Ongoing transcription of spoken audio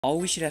All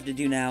we should have to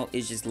do now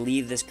is just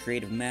leave this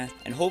creative map,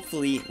 and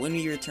hopefully, when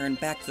we return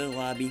back to the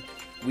lobby,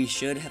 we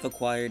should have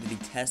acquired the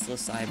Tesla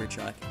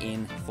Cybertruck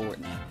in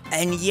Fortnite.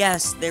 And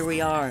yes, there we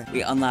are!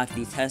 We unlocked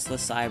the Tesla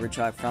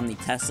Cybertruck from the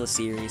Tesla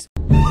series.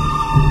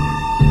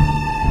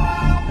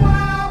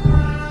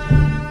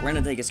 We're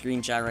gonna take a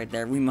screenshot right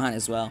there, we might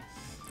as well.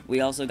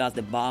 We also got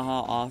the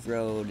Baja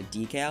Off-Road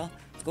decal.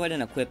 Let's go ahead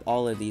and equip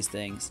all of these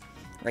things.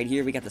 Right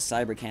here, we got the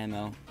Cyber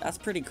Camo. That's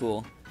pretty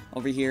cool.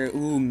 Over here,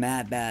 ooh,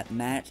 matte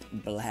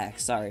black.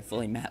 Sorry,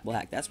 fully matte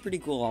black. That's pretty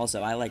cool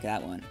also. I like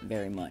that one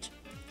very much.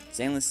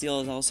 Stainless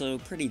steel is also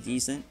pretty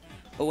decent.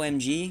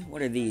 OMG,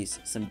 what are these?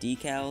 Some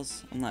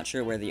decals? I'm not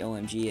sure where the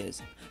OMG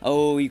is.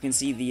 Oh, you can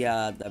see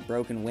the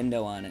broken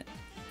window on it,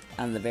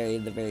 on the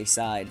very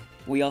side.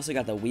 We also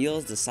got the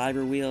wheels, the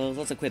cyber wheels.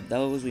 Let's equip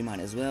those. We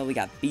might as well. We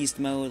got beast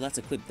mode. Let's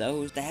equip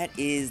those. That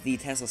is the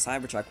Tesla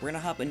Cybertruck. We're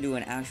gonna hop into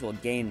an actual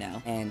game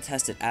now and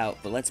test it out,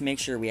 but let's make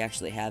sure we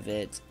actually have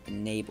it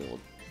enabled.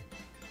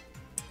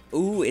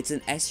 Ooh, it's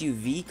an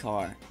SUV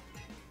car.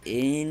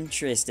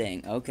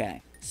 Interesting.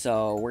 Okay.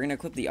 So, we're gonna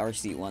equip the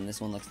R-Seat one. This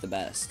one looks the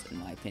best, in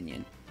my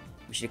opinion.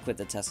 We should equip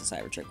the Tesla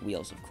Cybertruck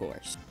wheels, of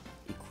course.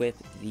 Equip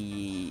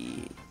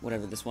the...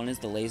 whatever this one is,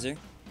 the laser.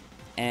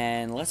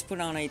 And let's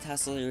put on a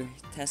Tesla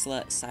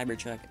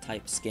Cybertruck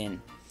type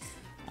skin.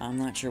 I'm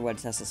not sure what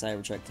Tesla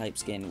Cybertruck type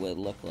skin would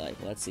look like.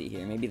 Let's see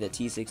here. Maybe the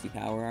T60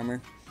 power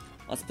armor.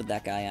 Let's put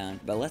that guy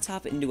on. But let's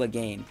hop into a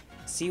game.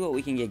 See what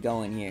we can get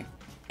going here.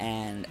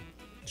 And...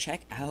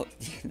 check out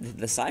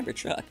the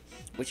Cybertruck,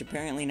 which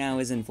apparently now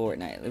is in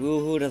Fortnite.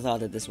 Who would have thought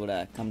that this would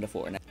come to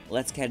Fortnite?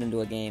 Let's get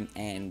into a game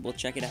and we'll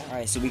check it out.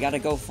 Alright, so we gotta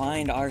go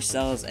find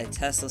ourselves a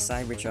Tesla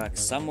Cybertruck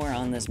somewhere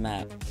on this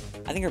map.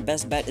 I think our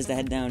best bet is to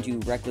head down to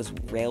Reckless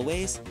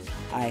Railways.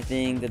 I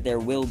think that there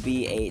will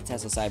be a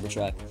Tesla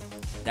Cybertruck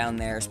down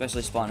there,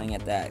 especially spawning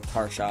at that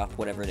car shop,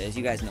 whatever it is.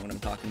 You guys know what I'm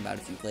talking about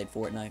if you played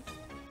Fortnite.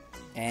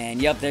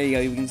 And yep, there you go.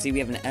 You can see we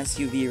have an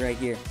SUV right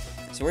here.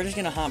 So we're just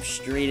gonna hop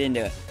straight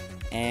into it.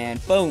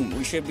 And boom,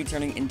 we should be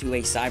turning into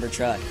a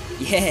Cybertruck.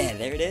 Yeah,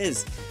 there it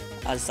is,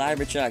 a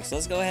Cybertruck. So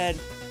let's go ahead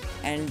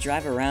and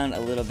drive around a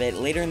little bit.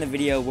 Later in the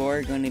video,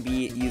 we're going to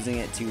be using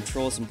it to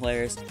troll some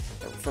players.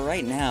 But for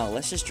right now,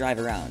 let's just drive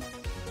around.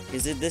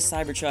 Because this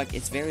Cybertruck,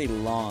 it's very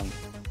long.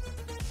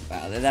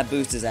 Wow, that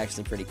boost is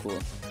actually pretty cool.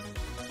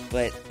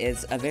 But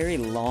it's a very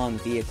long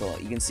vehicle.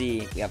 You can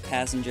see we have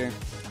passenger,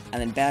 and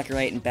then back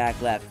right and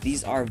back left.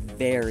 These are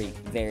very,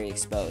 very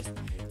exposed.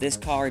 This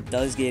car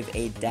does give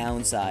a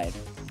downside,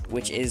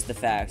 which is the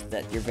fact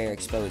that you're very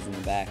exposed in the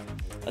back.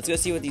 Let's go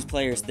see what these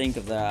players think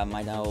of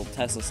my old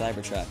Tesla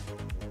Cybertruck.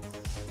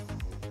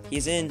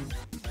 He's in.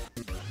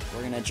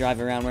 We're gonna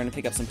drive around, we're gonna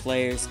pick up some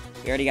players.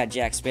 We already got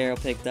Jack Sparrow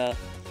picked up.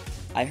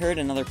 I heard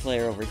another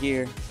player over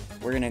here.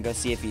 We're gonna go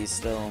see if he's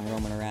still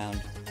roaming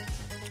around.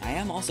 I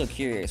am also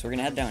curious, we're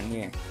gonna head down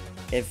here.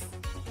 If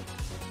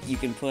you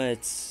can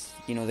put,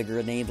 you know, the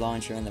grenade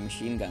launcher and the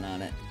machine gun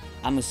on it.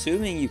 I'm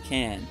assuming you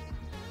can,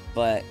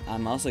 but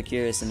I'm also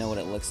curious to know what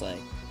it looks like.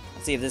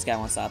 Let's see if this guy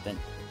wants to hop in.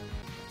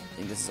 I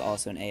think this is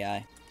also an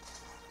AI.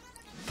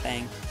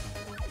 Bang.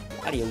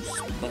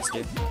 Adios,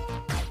 Buster.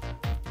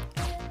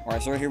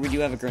 Alright, so right here we do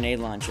have a grenade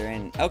launcher,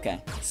 and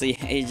okay. So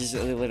yeah, it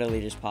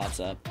literally just pops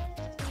up.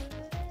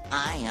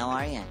 Hi, how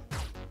are you?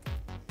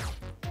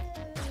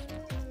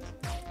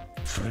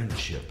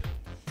 Friendship.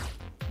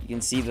 You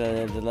can see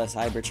the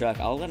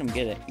Cybertruck. I'll let him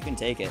get it. You can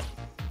take it.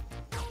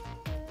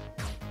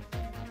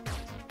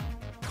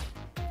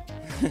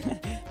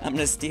 I'm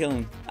gonna steal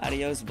him.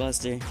 Adios,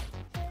 Buster.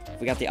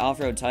 We got the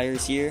off-road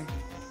tires here.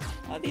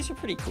 These are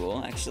pretty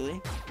cool,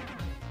 actually.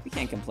 We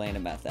can't complain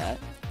about that.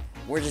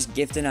 We're just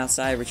gifting out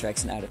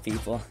Cybertrucks now to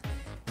people.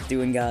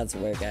 Doing God's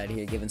work out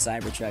here, giving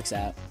Cybertrucks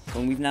out.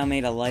 And we've now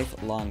made a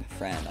lifelong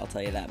friend, I'll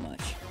tell you that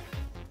much.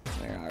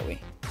 Where are we?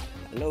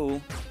 Hello?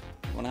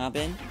 Wanna hop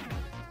in?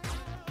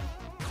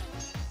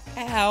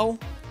 Ow!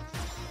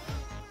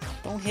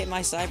 Don't hit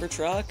my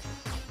Cybertruck.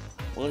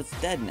 Well, it's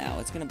dead now.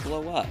 It's gonna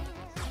blow up.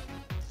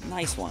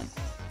 Nice one.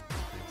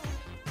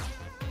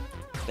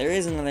 There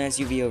is another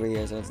SUV over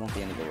here, so it's not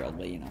the end of the world,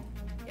 but you know.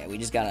 Yeah, we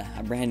just got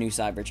a brand new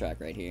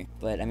Cybertruck right here.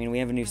 But, I mean, we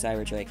have a new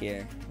Cybertruck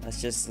here.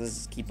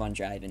 Let's keep on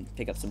driving,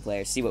 pick up some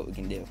players, see what we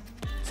can do.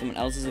 Someone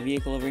else has a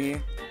vehicle over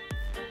here.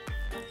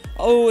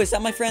 Oh, is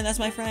that my friend? That's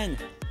my friend.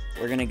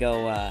 We're gonna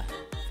go,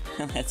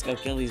 let's go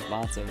kill these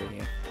bots over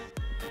here.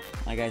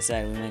 Like I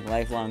said, we make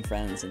lifelong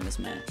friends in this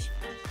match.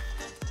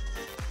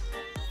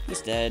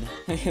 He's dead.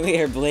 We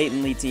are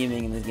blatantly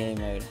teaming in this game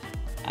mode.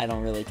 I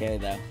don't really care,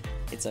 though.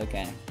 It's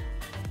okay.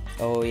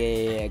 Oh,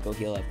 yeah, go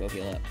heal up, go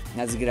heal up.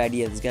 That's a good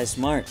idea. This guy's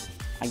smart.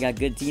 I got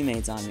good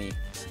teammates on me.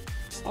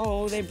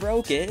 Oh, they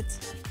broke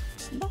it.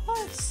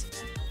 Nice.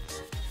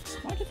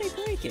 Why did they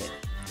break it?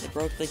 They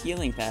broke the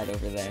healing pad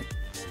over there.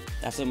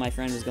 That's what my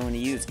friend was going to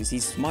use, because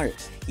he's smart.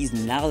 He's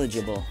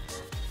knowledgeable.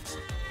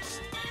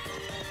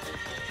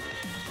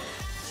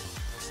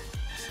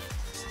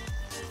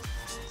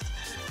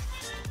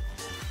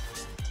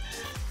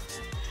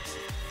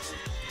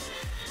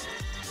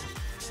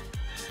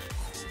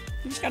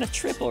 We just got a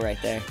triple right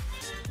there.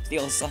 It's the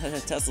old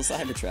Tesla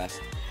Cybertruck.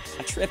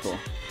 A triple.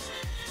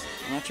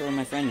 I'm not sure where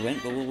my friend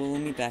went, but we'll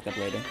meet back up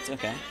later. It's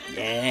okay.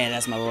 Yeah,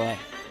 that's my boy.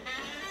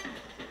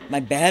 My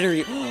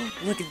battery. Oh,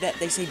 look at that.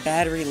 They say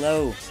battery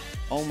low.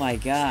 Oh my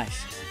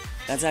gosh.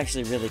 That's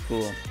actually really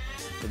cool.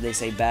 That they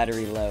say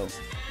battery low.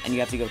 And you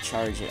have to go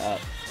charge it up.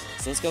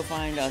 So let's go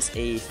find us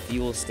a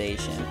fuel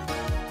station.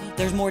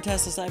 There's more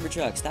Tesla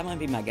Cybertrucks. That might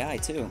be my guy,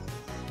 too.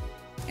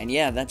 And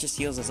yeah, that just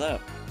heals us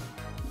up.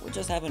 We're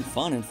just having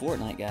fun in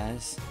Fortnite,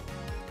 guys.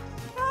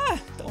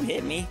 Ah, don't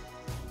hit me,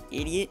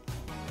 idiot.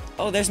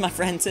 Oh, there's my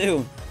friend,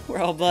 too. We're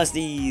all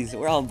busties.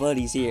 We're all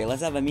buddies here.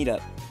 Let's have a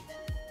meetup.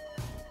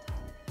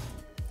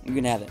 You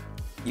can have it.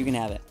 You can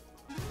have it.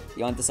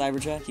 You want the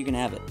Cybertruck? You can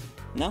have it.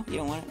 No? You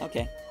don't want it?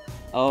 Okay.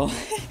 Oh,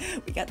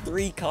 we got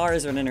 3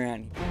 cars running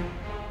around here.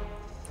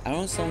 I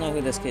don't still know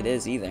who this kid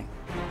is, either.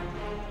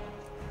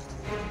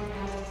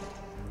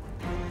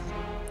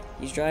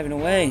 He's driving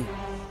away.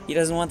 He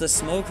doesn't want the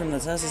smoke from the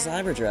Tesla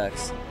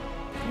Cybertrucks.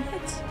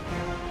 What?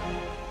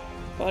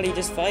 Buddy,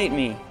 just fight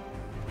me.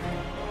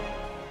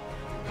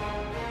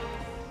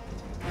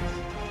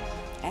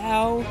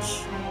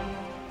 Ouch.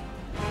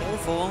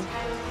 Careful.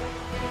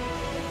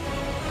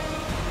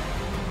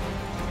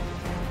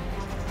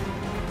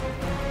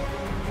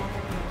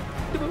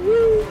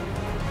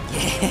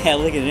 Yeah,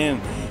 look at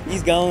him.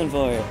 He's going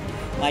for it.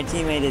 My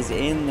teammate is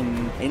in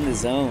the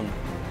zone.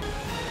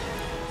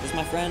 Is this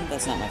my friend?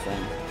 That's not my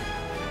friend.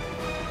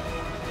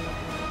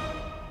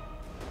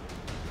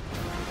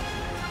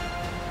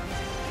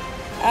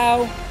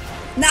 Ow!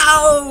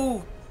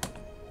 No!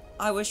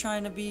 I was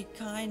trying to be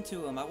kind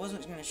to him. I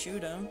wasn't gonna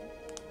shoot him.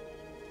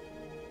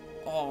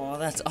 Oh,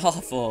 that's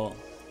awful.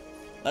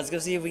 Let's go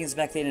see if we can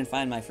spectate and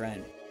find my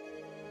friend.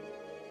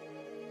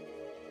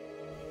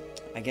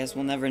 I guess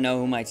we'll never know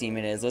who my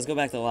teammate is. Let's go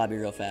back to the lobby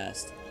real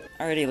fast.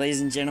 Alrighty,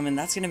 ladies and gentlemen,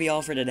 that's gonna be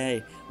all for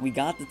today. We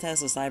got the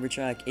Tesla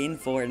Cybertruck in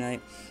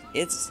Fortnite.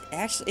 It's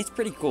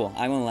pretty cool,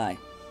 I won't lie.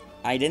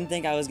 I didn't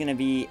think I was gonna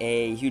be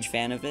a huge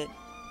fan of it,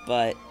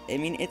 but I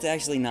mean, it's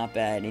actually not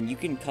bad, and you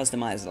can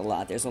customize it a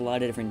lot. There's a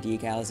lot of different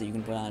decals that you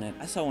can put on it.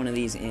 I saw one of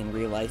these in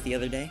real life the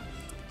other day.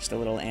 Just a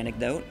little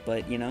anecdote,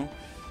 but you know,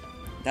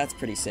 that's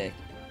pretty sick.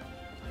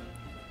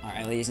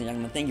 Alright, ladies and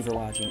gentlemen, thank you for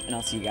watching, and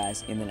I'll see you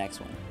guys in the next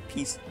one.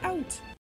 Peace out!